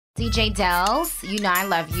DJ Delz, you know I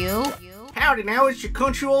love you. Howdy now, it's your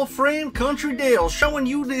country old friend, Country Delz, showing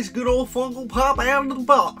you this good old Funko Pop out of the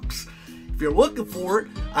box. If you're looking for it,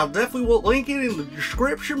 I definitely will link it in the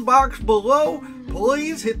description box below.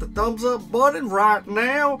 Please hit the thumbs up button right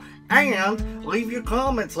now and leave your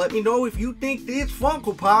comments. Let me know if you think this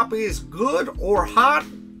Funko Pop is good or hot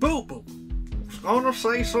boo-boo. I was gonna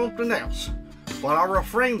say something else, but I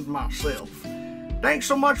refrained myself. Thanks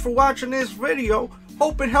so much for watching this video.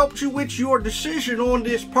 Hope it helped you with your decision on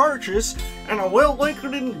this purchase, and I will link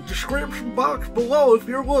it in the description box below if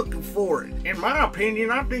you're looking for it. In my opinion,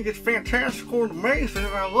 I think it's fantastical and amazing,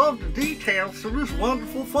 and I love the details to this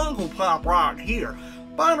wonderful Funko Pop right here.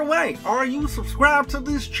 By the way, are you subscribed to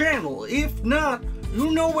this channel? If not, you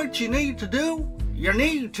know what you need to do? You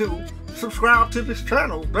need to subscribe to this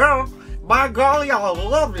channel. Duh. By golly, I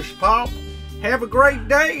love this pop. Have a great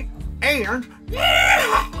day, and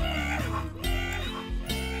yeah!